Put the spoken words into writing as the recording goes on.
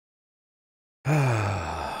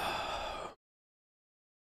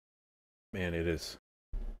Man, it is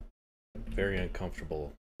very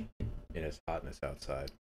uncomfortable in its hotness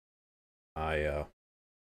outside. I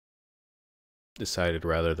decided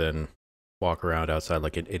rather than walk around outside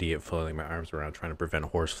like an idiot flailing my arms around trying to prevent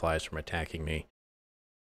horse flies from attacking me,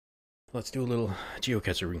 let's do a little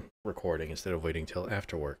Geoguessr recording instead of waiting till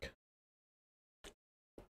after work.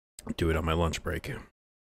 Do it on my lunch break.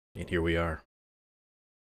 And here we are.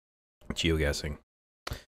 Geoguessing.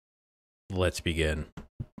 Let's begin.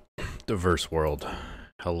 Diverse world.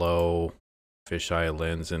 Hello, fish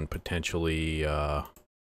islands and potentially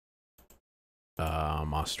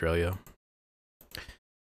Australia.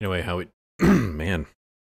 Anyway, how it man,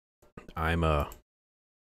 I'm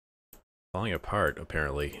falling apart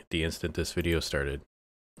apparently the instant this video started.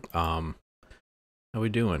 How we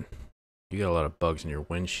doing? You got a lot of bugs in your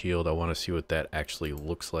windshield. I want to see what that actually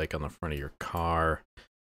looks like on the front of your car.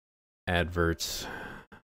 Adverts.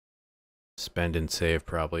 Spend and save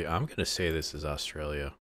probably. I'm gonna say this is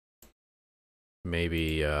Australia.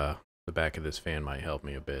 Maybe the back of this fan might help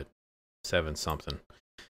me a bit. 7 something.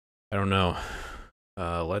 I don't know.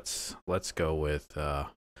 Let's go with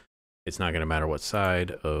it's not gonna matter what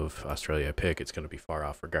side of Australia I pick. It's gonna be far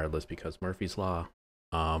off regardless because Murphy's Law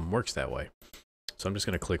works that way. So I'm just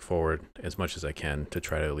gonna click forward as much as I can to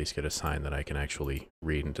try to at least get a sign that I can actually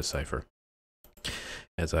read and decipher.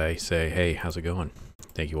 As I say, hey, how's it going?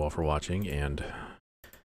 Thank you all for watching and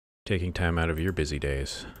taking time out of your busy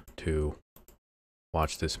days to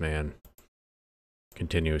watch this man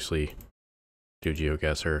continuously do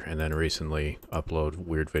Geoguessr and then recently upload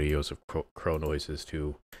weird videos of crow noises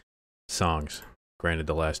to songs. Granted,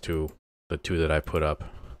 the two that I put up,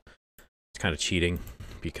 it's kind of cheating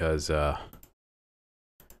because I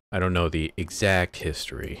don't know the exact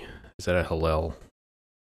history. Is that a Hillel?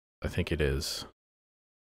 I think it is.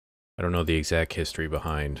 I don't know the exact history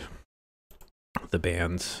behind the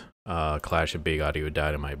bands Clash and Big Audio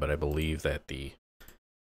Dynamite, but I believe that the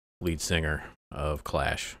lead singer of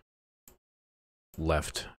Clash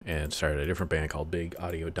left and started a different band called Big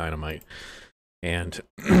Audio Dynamite, and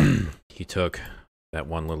he took that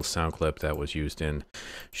one little sound clip that was used in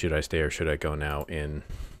Should I Stay or Should I Go Now in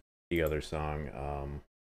the other song,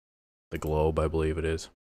 The Globe, I believe it is.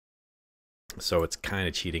 So it's kind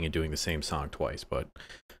of cheating and doing the same song twice, but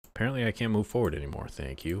apparently I can't move forward anymore,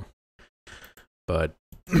 thank you. But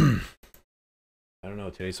I don't know,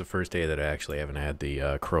 today's the first day that I actually haven't had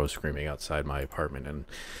the crows screaming outside my apartment, and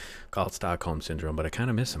call it Stockholm Syndrome, but I kind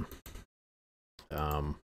of miss them.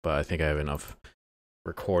 But I think I have enough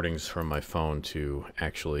recordings from my phone to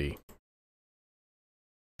actually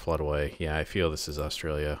flood away. Yeah, I feel this is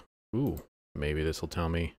Australia. Ooh, maybe this will tell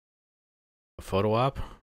me. A photo op?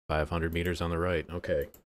 500 meters on the right, okay.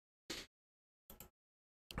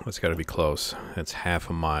 That's got to be close. That's half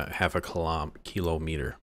a mile, half a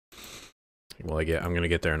kilometer. Well, I'm gonna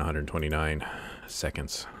get there in 129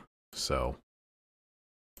 seconds. So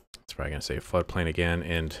it's probably gonna say floodplain again.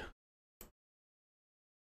 And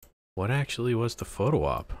what actually was the photo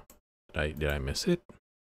op? Did I miss it?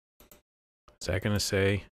 Is that gonna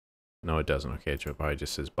say? No, it doesn't. Okay, it probably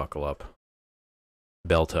just says buckle up,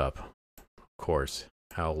 belt up. Of course.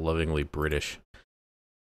 How lovingly British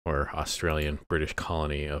or Australian, British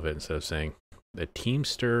colony of it, instead of saying the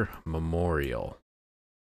Teamster Memorial.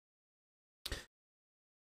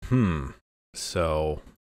 So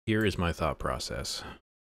here is my thought process.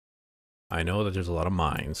 I know that there's a lot of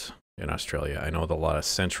mines in Australia. I know that a lot of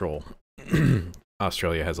central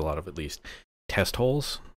Australia has a lot of at least test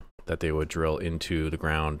holes that they would drill into the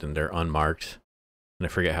ground, and they're unmarked. And I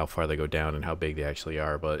forget how far they go down and how big they actually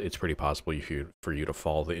are, but it's pretty possible for you to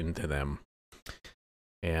fall into them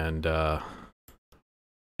and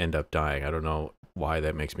end up dying. I don't know why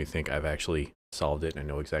that makes me think I've actually solved it and I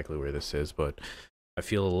know exactly where this is, but I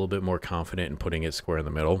feel a little bit more confident in putting it square in the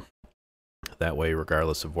middle. That way,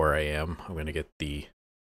 regardless of where I am, I'm going to get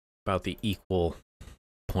about the equal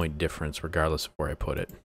point difference regardless of where I put it.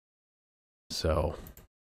 So,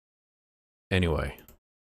 anyway,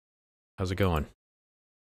 how's it going?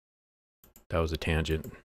 That was a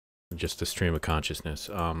tangent, just a stream of consciousness.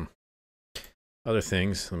 Other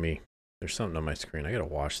things, there's something on my screen. I gotta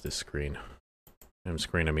wash this screen. And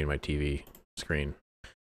screen, I mean my TV screen.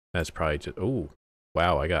 That's probably just, oh,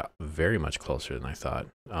 wow, I got very much closer than I thought.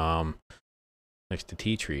 Next to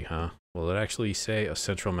Tea Tree, huh? Will it actually say a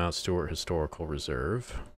Central Mount Stewart Historical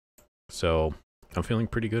Reserve? So, I'm feeling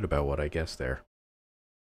pretty good about what I guessed there.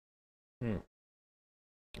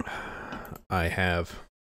 I have...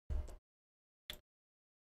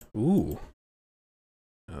 Ooh.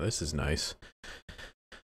 Now this is nice.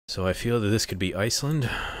 So I feel that this could be Iceland,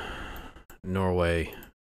 Norway,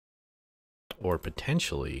 or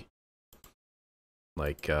potentially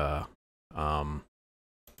like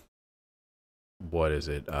what is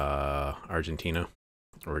it? Argentina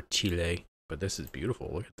or Chile. But this is beautiful.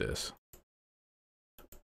 Look at this.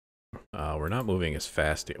 We're not moving as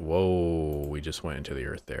fast. Whoa, we just went into the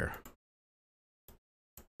earth there.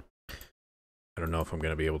 I don't know if I'm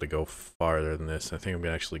going to be able to go farther than this. I think I'm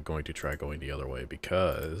actually going to try going the other way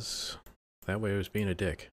because that way I was being a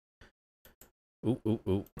dick. Ooh, ooh,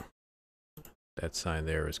 ooh. That sign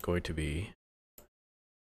there is going to be...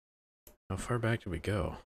 How far back did we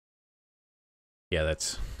go? Yeah,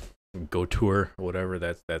 that's... Go tour, whatever.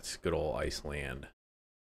 That's good old Iceland.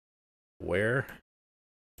 Where?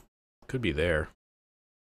 Could be there.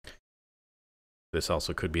 This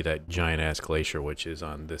also could be that giant-ass glacier, which is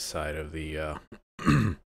on this side of the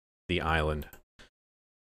the island.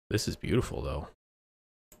 This is beautiful, though.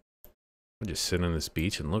 I'm just sitting on this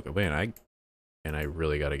beach and look, man, I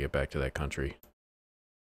really got to get back to that country.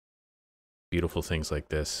 Beautiful things like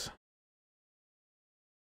this.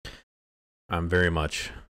 I'm very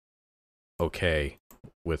much okay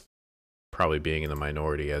with probably being in the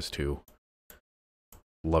minority as to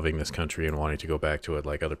loving this country and wanting to go back to it,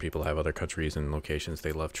 like other people have other countries and locations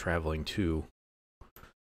they love traveling to.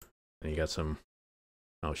 And you got some,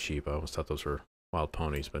 oh, sheep. I almost thought those were wild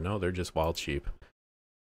ponies, but no, they're just wild sheep.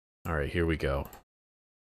 All right, here we go.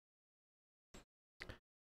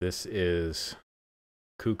 This is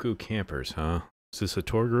Cuckoo Campers, huh? Is this a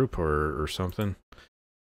tour group or something?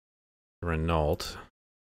 Renault.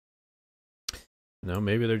 No,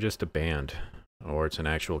 maybe they're just a band, or it's an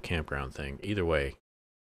actual campground thing. Either way,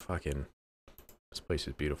 fucking, this place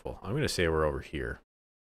is beautiful. I'm gonna say we're over here,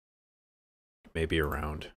 maybe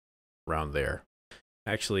around there.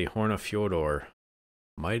 Actually, Hornafjordur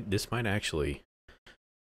this might actually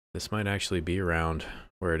be around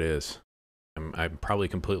where it is. I'm probably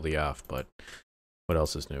completely off, but what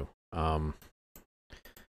else is new?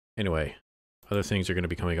 Anyway, other things are going to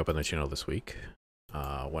be coming up on the channel this week.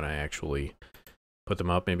 When I actually put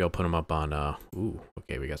them up, maybe I'll put them up on, ooh,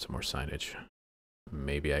 okay, we got some more signage.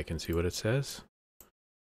 Maybe I can see what it says.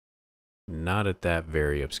 Not at that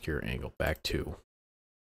very obscure angle. Back to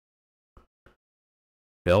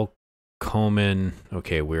Belcomen.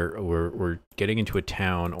 Okay, we're getting into a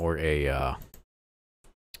town or a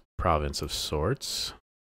province of sorts.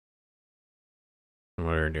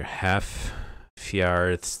 We're into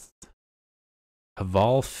Hvalfjarðarsveit.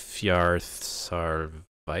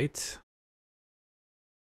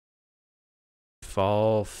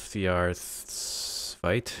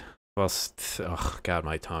 Hvalfjarðarsveit. Oh God,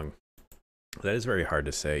 my tongue. That is very hard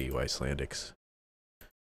to say, you Icelandics.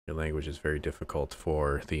 Your language is very difficult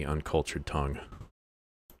for the uncultured tongue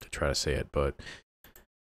to try to say it, but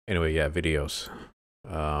anyway, yeah, videos.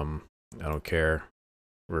 I don't care.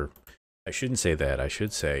 I shouldn't say that. I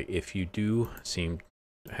should say, if you do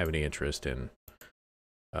have any interest in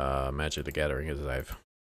Magic the Gathering, as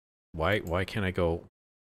why can't I go?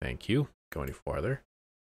 Thank you. Go any farther?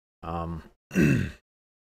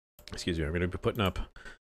 Excuse me. I'm going to be putting up a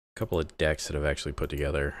couple of decks that I've actually put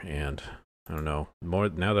together, and I don't know, more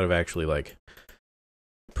now that I've actually like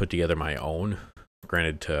put together my own.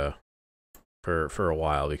 Granted, for a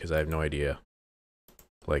while, because I have no idea,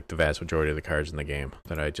 like the vast majority of the cards in the game,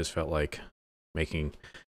 that I just felt like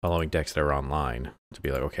following decks that are online to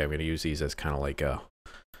be like, okay, I'm going to use these as kind of like a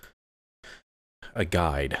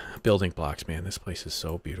guide. Building blocks, man, this place is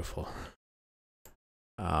so beautiful.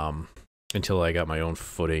 Until I got my own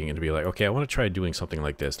footing and to be like, okay, I want to try doing something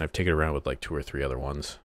like this, and I've taken it around with like 2 or 3 other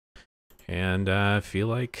ones, and I feel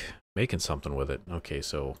like making something with it. Okay,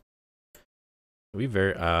 so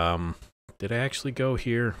did I actually go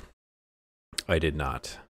here? I did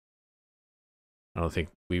not. I don't think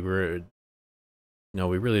we were. No,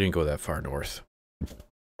 we really didn't go that far north.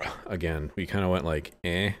 Again, we kind of went like,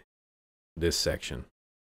 this section.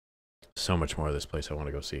 So much more of this place I want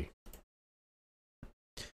to go see.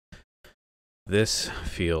 This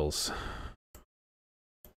feels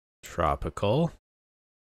tropical.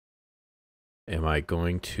 Am I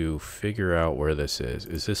going to figure out where this is?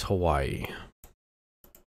 Is this Hawaii?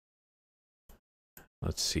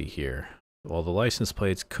 Let's see here. Well, the license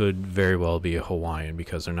plates could very well be a Hawaiian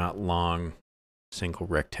because they're not long, single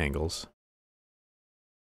rectangles.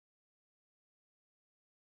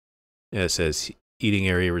 Yeah, it says eating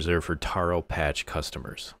area reserved for taro patch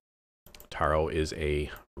customers. Taro is a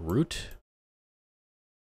root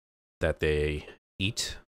that they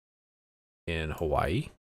eat in Hawaii.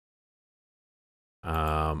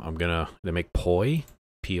 They make poi,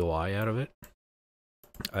 P-O-I, out of it.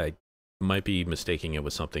 I might be mistaking it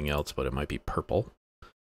with something else, but it might be purple.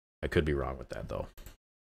 I could be wrong with that though.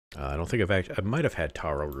 I don't think I might have had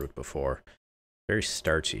taro root before. Very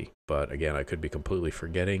starchy, but again, I could be completely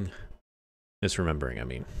forgetting. Misremembering, I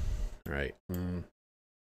mean. All right.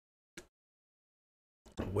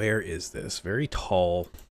 Where is this? Very tall,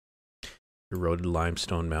 eroded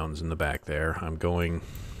limestone mountains in the back there. I'm going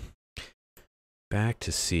back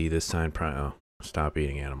to see this sign. Oh, stop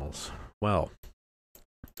eating animals. Well,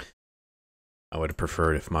 I would have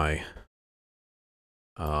preferred if my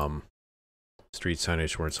street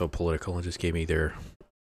signage weren't so political and just gave me the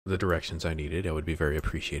directions I needed. I would be very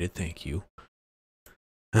appreciated. Thank you.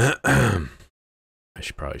 I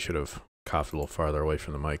probably should have coughed a little farther away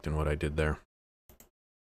from the mic than what I did there.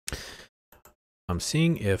 I'm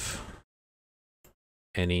seeing if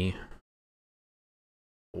any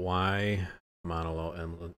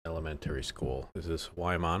Waimanalo Elementary School. Is this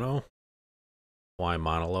Waimanalo?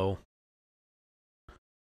 Waimanalo?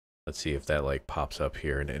 Let's see if that like pops up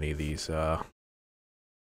here in any of these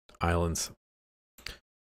islands.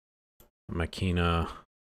 Makina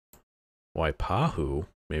Waipahu.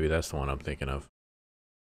 Maybe that's the one I'm thinking of.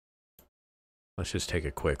 Let's just take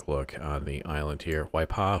a quick look on the island here.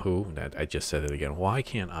 Waipahu. I just said it again. Why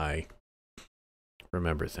can't I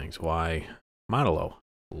remember things? Waimanalo.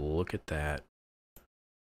 Look at that.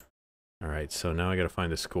 All right, so now I got to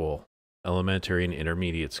find the school. Elementary and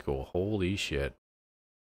intermediate school. Holy shit.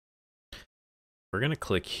 We're going to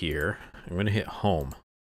click here. I'm going to hit home.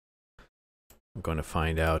 I'm going to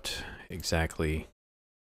find out exactly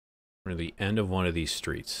where the end of one of these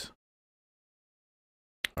streets.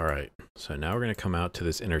 All right, so now we're going to come out to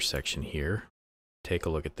this intersection here. Take a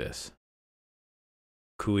look at this.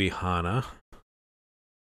 Kuihana,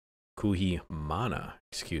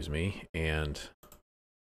 excuse me, and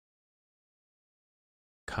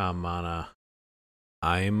Kamana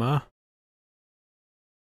Aima.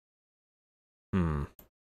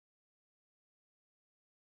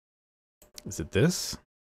 Is it this?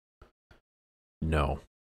 No.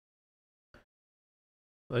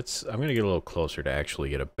 I'm going to get a little closer to actually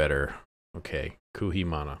get a better, okay,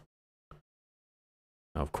 Kuhimana.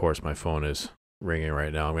 Now, of course, my phone is ringing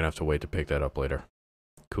right now. I'm going to have to wait to pick that up later.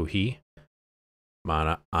 Kuhi,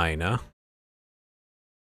 Mana, Aina.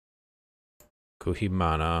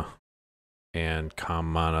 Kuhimana, and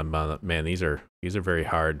Kamana. Man, these are very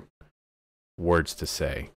hard words to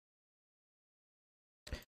say.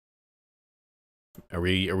 Are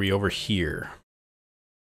we over here?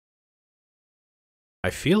 I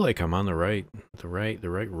feel like I'm on the right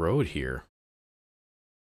road here.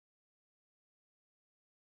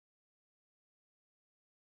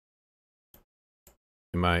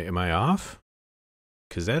 Am I off?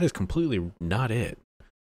 Because that is completely not it.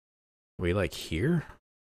 Are we like here?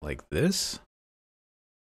 Like this?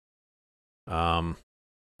 Is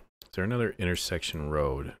there another intersection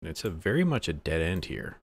road? It's very much a dead end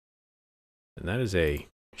here. And that is a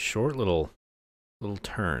short little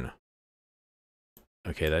turn.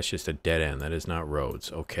 Okay, that's just a dead end. That is not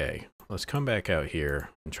roads. Okay, let's come back out here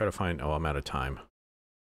and try to find... Oh, I'm out of time.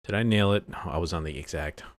 Did I nail it? No, I was on the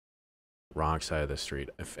exact wrong side of the street.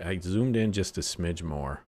 If I zoomed in just a smidge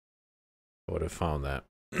more, I would have found that.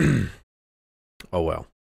 Oh, well.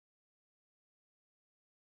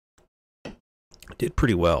 Did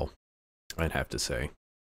pretty well, I'd have to say,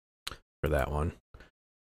 for that one.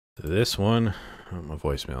 This one... Oh, my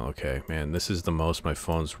voicemail. Okay, man, this is the most my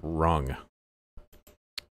phone's rung.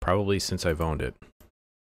 Probably since I've owned it.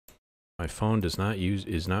 My phone is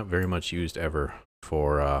not very much used ever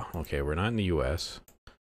for, okay, we're not in the US.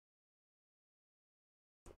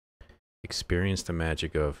 Experience the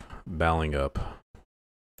magic of balling up.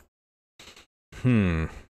 Is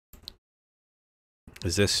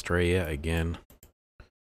this Straya again?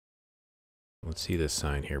 Let's see this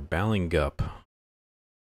sign here. Ballingup.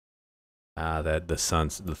 Ah, that the sun,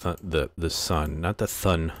 not the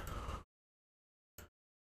thun.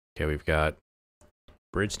 Okay, we've got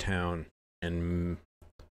Bridgetown and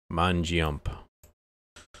Manjiump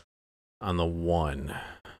on the 1.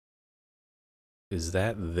 Is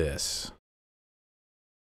that this?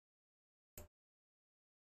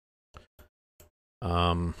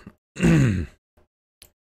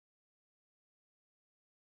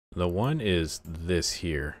 The 1 is this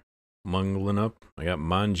here. Munglanup. I got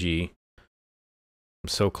Manji. I'm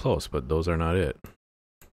so close, but those are not it.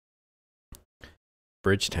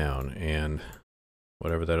 Bridgetown and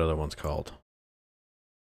whatever that other one's called.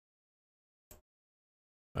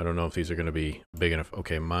 I don't know if these are going to be big enough.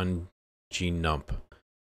 Okay, Manjinump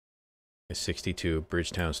is 62.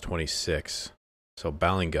 Bridgetown's 26. So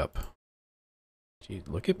Ballingup. Gee,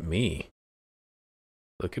 look at me.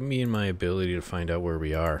 Look at me and my ability to find out where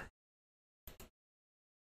we are.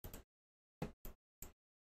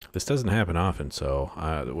 This doesn't happen often, so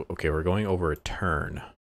okay, we're going over a turn.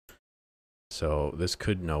 So this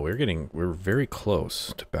could, no, we're very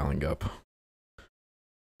close to Ballingup,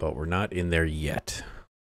 but we're not in there yet.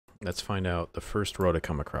 Let's find out the first road to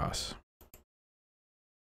come across.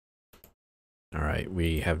 All right,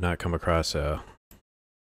 we have not come across a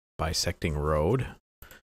bisecting road.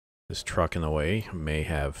 This truck in the way may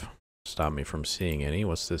have stopped me from seeing any.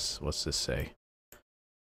 What's this say?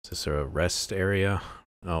 Is this a rest area?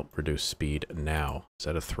 Oh, reduce speed now. Is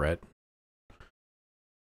that a threat?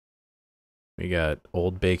 We got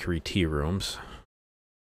old bakery tea rooms.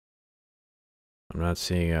 I'm not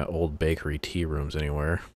seeing old bakery tea rooms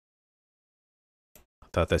anywhere. I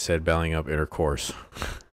thought that said Ballingup intercourse.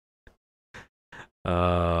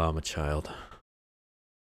 I'm a child.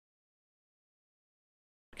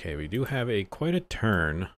 Okay, we do have quite a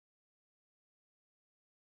turn.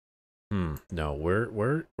 No,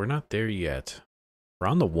 we're not there yet. We're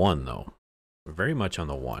on the 1 though. We're very much on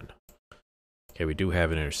the 1. Okay, we do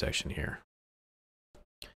have an intersection here.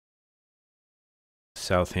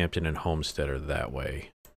 Southampton and Homestead are that way.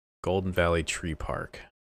 Golden Valley Tree Park.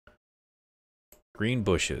 Green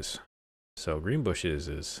Bushes. So Green Bushes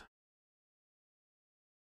is...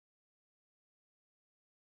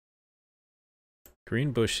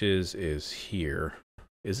 Green Bushes is here.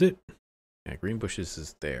 Is it? Yeah, Green Bushes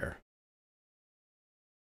is there.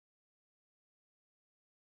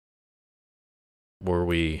 Were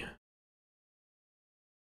we...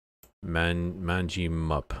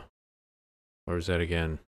 Manjimup. Or is that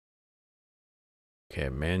again? Okay,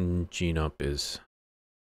 Manjinup is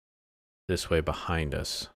this way behind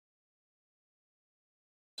us.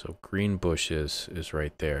 So Green Bushes is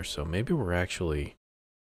right there. So maybe we're actually...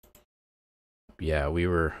 Yeah,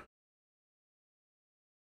 we're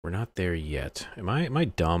not there yet. Am I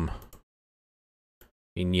dumb? I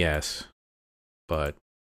mean, yes. But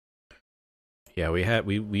yeah,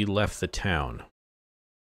 we left the town.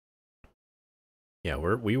 Yeah,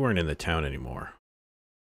 we weren't in the town anymore.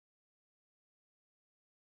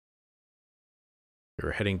 We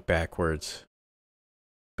were heading backwards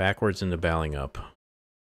into Ballingup.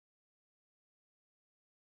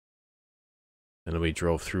 And then we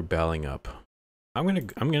drove through Ballingup. I'm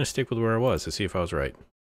gonna stick with where I was to see if I was right.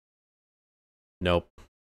 Nope.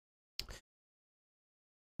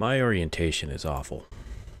 My orientation is awful.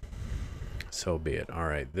 So be it. All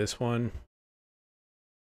right, this one.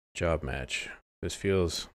 Job match. This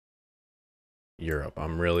feels Europe.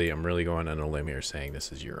 I'm really going on a limb here saying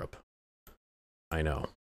this is Europe. I know.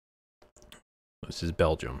 This is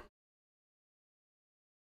Belgium.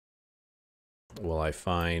 Will I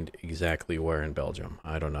find exactly where in Belgium?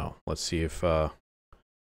 I don't know. Let's see if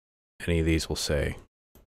any of these will say.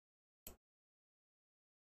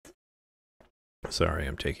 Sorry,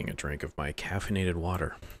 I'm taking a drink of my caffeinated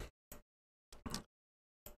water.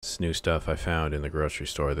 This new stuff I found in the grocery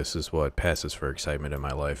store. This is what passes for excitement in my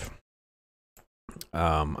life.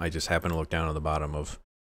 I just happened to look down on the bottom of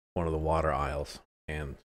one of the water aisles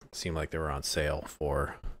and it seemed like they were on sale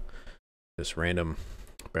for this random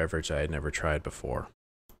beverage I had never tried before.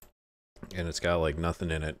 And it's got like nothing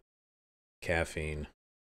in it. Caffeine.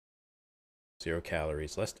 0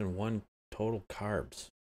 calories. Less than 1 total carbs.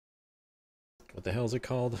 What the hell is it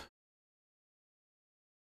called?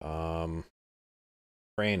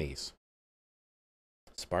 Franny's.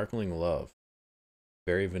 Sparkling Love.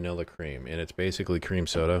 Very vanilla cream. And it's basically cream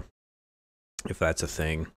soda. If that's a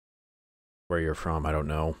thing. Where you're from, I don't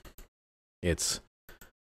know. It's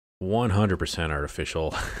 100%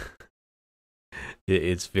 artificial.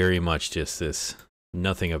 It's very much just this.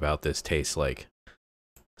 Nothing about this tastes like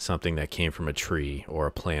something that came from a tree or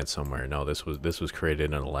a plant somewhere. No, this was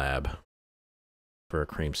created in a lab for a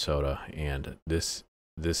cream soda, and this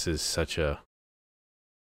is such a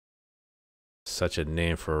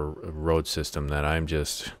name for a road system that I'm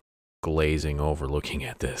just glazing over looking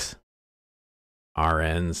at this.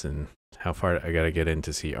 RNs, and how far I gotta get in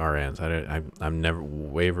to see RNs. I'm never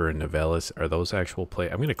Waver and Novellis. Are those actual play?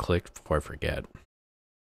 I'm gonna click before I forget.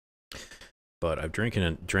 But I've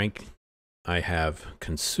I have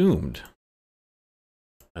consumed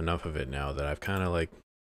enough of it now that I've kind of like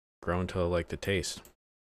grown to like the taste.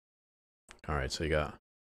 All right, so you got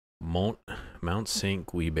Mount Saint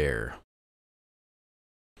Guibert.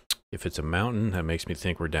 If it's a mountain, that makes me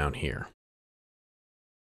think we're down here.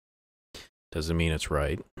 Doesn't mean it's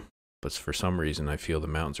right, but for some reason I feel the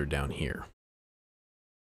mountains are down here.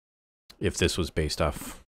 If this was based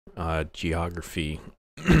off geography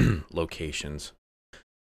locations,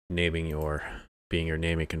 being your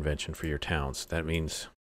naming convention for your towns, that means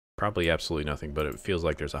probably absolutely nothing, but it feels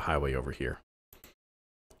like there's a highway over here.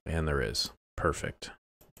 And there is. Perfect.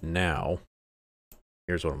 Now,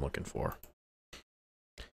 here's what I'm looking for.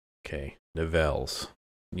 Okay, nivelles.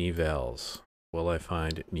 Nivelles. Will I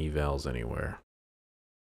find nivelles anywhere?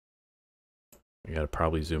 I gotta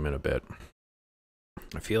probably zoom in a bit.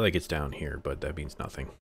 I feel like it's down here, but that means nothing.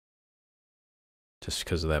 Just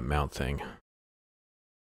because of that mount thing.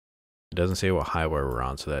 It doesn't say what highway we're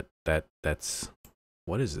on, so that's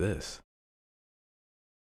what is this?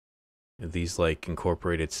 These like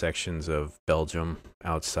incorporated sections of Belgium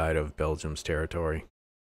outside of Belgium's territory.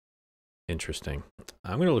 Interesting.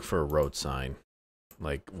 I'm gonna look for a road sign,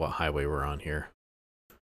 like what highway we're on here.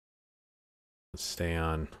 Let's stay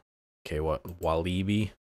on. Okay, what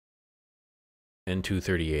Walibi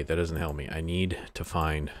N238. That doesn't help me. I need to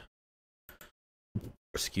find.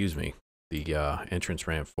 Excuse me. The entrance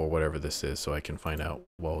ramp for whatever this is, so I can find out.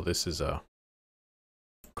 Whoa, this is a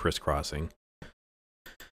crisscrossing.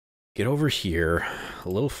 Get over here a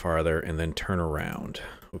little farther and then turn around.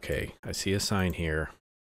 Okay, I see a sign here.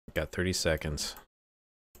 Got 30 seconds.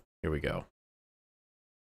 Here we go.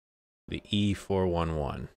 The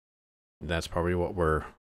E411. That's probably what we're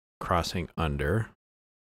crossing under.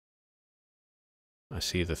 I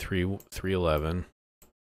see the 311,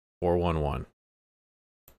 411.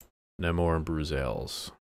 Namur and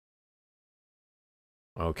Bruxelles.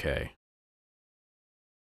 Okay.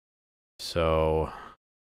 So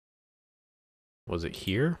was it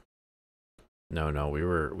here? No, we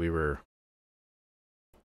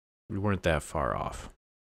weren't that far off.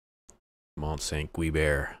 Mont Saint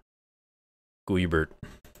Guibert.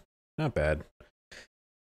 Not bad.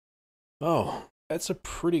 Oh, that's a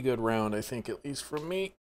pretty good round, I think, at least from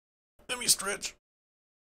me. Let me stretch.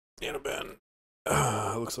 And a bend.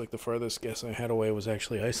 Looks like the farthest guess I had away was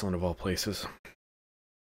actually Iceland, of all places.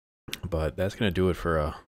 But that's going to do it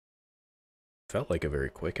for felt like a very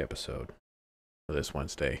quick episode for this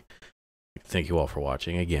Wednesday. Thank you all for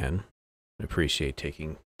watching again. I appreciate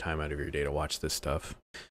taking time out of your day to watch this stuff.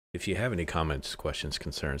 If you have any comments, questions,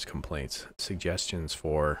 concerns, complaints, suggestions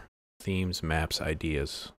for themes, maps,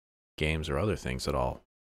 ideas, games, or other things at all,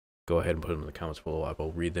 go ahead and put them in the comments below. I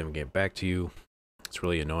will read them and get back to you. It's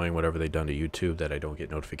really annoying, whatever they've done to YouTube, that I don't get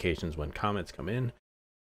notifications when comments come in.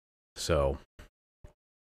 So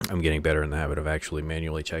I'm getting better in the habit of actually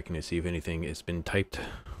manually checking to see if anything has been typed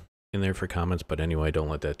in there for comments. But anyway, don't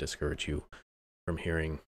let that discourage you from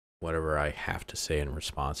hearing whatever I have to say in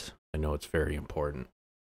response. I know it's very important.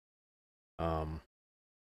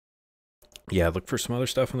 Yeah, look for some other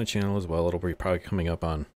stuff on the channel as well. It'll be probably coming up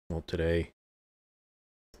on, well, today.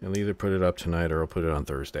 I'll either put it up tonight or I'll put it on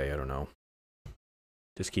Thursday. I don't know.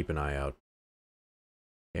 Just keep an eye out.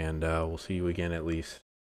 And we'll see you again, at least,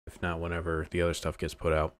 if not whenever the other stuff gets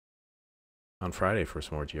put out, on Friday for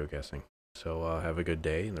some more geoguessing. So have a good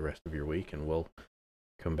day and the rest of your week, and we'll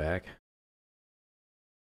come back.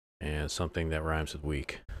 And something that rhymes with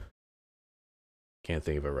week. Can't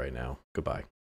think of it right now. Goodbye.